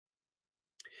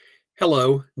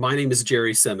Hello, my name is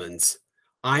Jerry Simmons.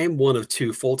 I am one of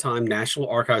two full-time National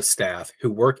Archives staff who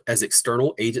work as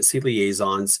external agency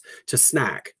liaisons to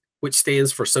SNAC, which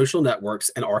stands for Social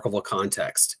Networks and Archival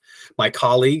Context. My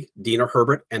colleague, Dina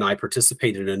Herbert, and I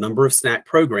participated in a number of SNAC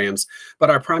programs,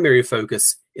 but our primary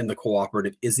focus in the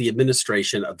cooperative is the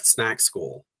administration of the SNAC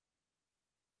school.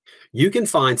 You can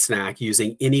find SNAC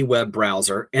using any web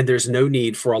browser, and there's no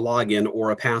need for a login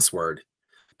or a password.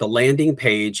 The landing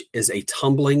page is a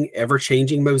tumbling,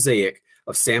 ever-changing mosaic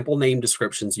of sample name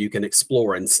descriptions you can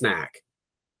explore in SNAC.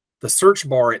 The search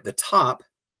bar at the top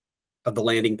of the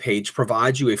landing page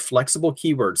provides you a flexible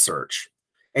keyword search,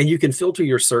 and you can filter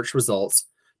your search results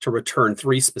to return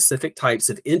three specific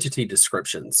types of entity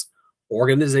descriptions: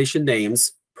 organization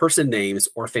names, person names,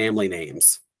 or family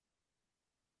names.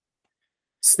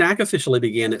 SNAC officially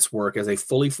began its work as a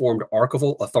fully formed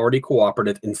archival authority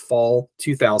cooperative in fall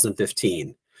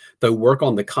 2015. Though work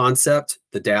on the concept,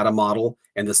 the data model,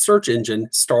 and the search engine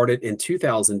started in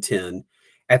 2010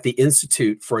 at the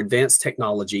Institute for Advanced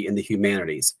Technology in the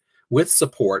Humanities, with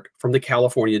support from the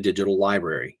California Digital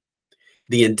Library,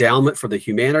 the Endowment for the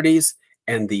Humanities,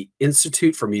 and the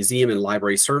Institute for Museum and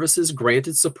Library Services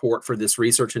granted support for this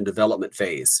research and development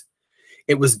phase.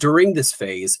 It was during this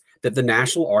phase that the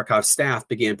National Archives staff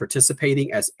began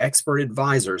participating as expert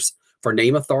advisors for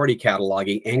name authority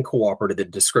cataloging and cooperative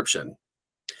description.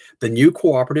 The new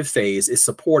cooperative phase is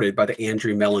supported by the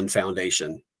Andrew Mellon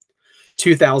Foundation.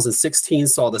 2016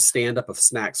 saw the stand-up of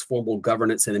SNAC's formal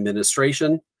governance and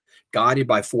administration, guided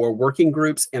by 4 working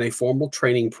groups and a formal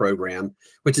training program,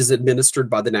 which is administered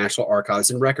by the National Archives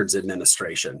and Records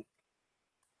Administration.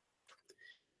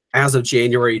 As of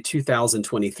January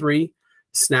 2023,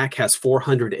 SNAC has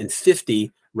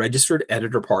 450 registered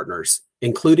editor partners,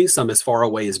 including some as far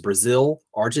away as Brazil,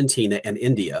 Argentina, and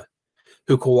India,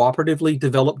 who cooperatively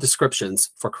develop descriptions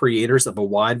for creators of a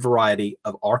wide variety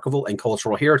of archival and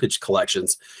cultural heritage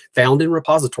collections found in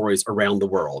repositories around the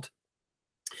world.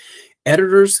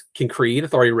 Editors can create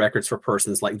authority records for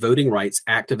persons like voting rights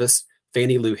activist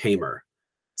Fannie Lou Hamer.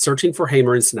 Searching for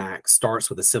Hamer in SNAC starts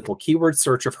with a simple keyword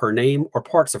search of her name or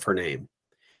parts of her name.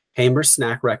 Hamer's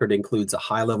SNAC record includes a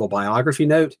high-level biography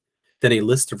note, then a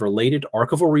list of related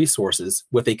archival resources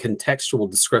with a contextual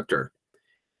descriptor.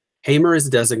 Hamer is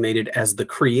designated as the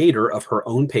creator of her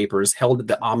own papers held at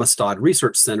the Amistad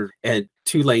Research Center at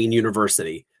Tulane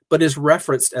University, but is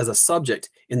referenced as a subject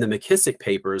in the McKissick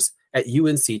papers at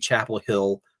UNC Chapel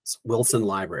Hill's Wilson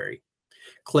Library.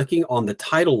 Clicking on the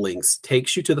title links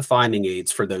takes you to the finding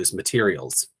aids for those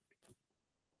materials.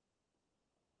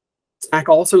 SNAC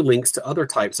also links to other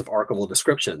types of archival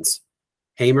descriptions.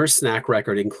 Hamer's SNAC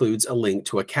record includes a link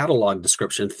to a catalog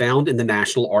description found in the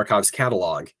National Archives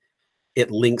catalog. It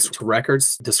links to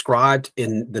records described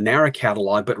in the NARA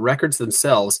catalog, but records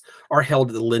themselves are held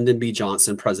at the Lyndon B.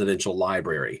 Johnson Presidential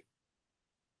Library.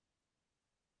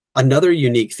 Another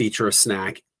unique feature of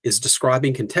SNAC is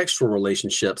describing contextual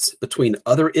relationships between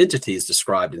other entities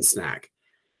described in SNAC.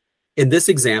 In this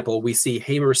example, we see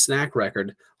Hamer's SNAC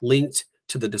record linked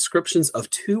to the descriptions of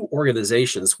 2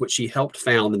 organizations which she helped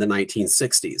found in the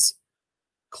 1960s.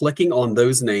 Clicking on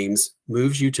those names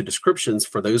moves you to descriptions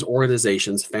for those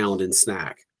organizations found in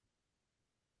SNAC.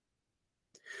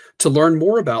 To learn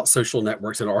more about social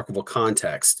networks and archival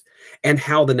context and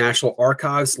how the National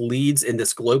Archives leads in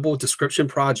this global description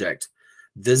project,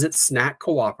 visit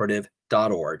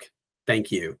snaccooperative.org.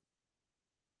 Thank you.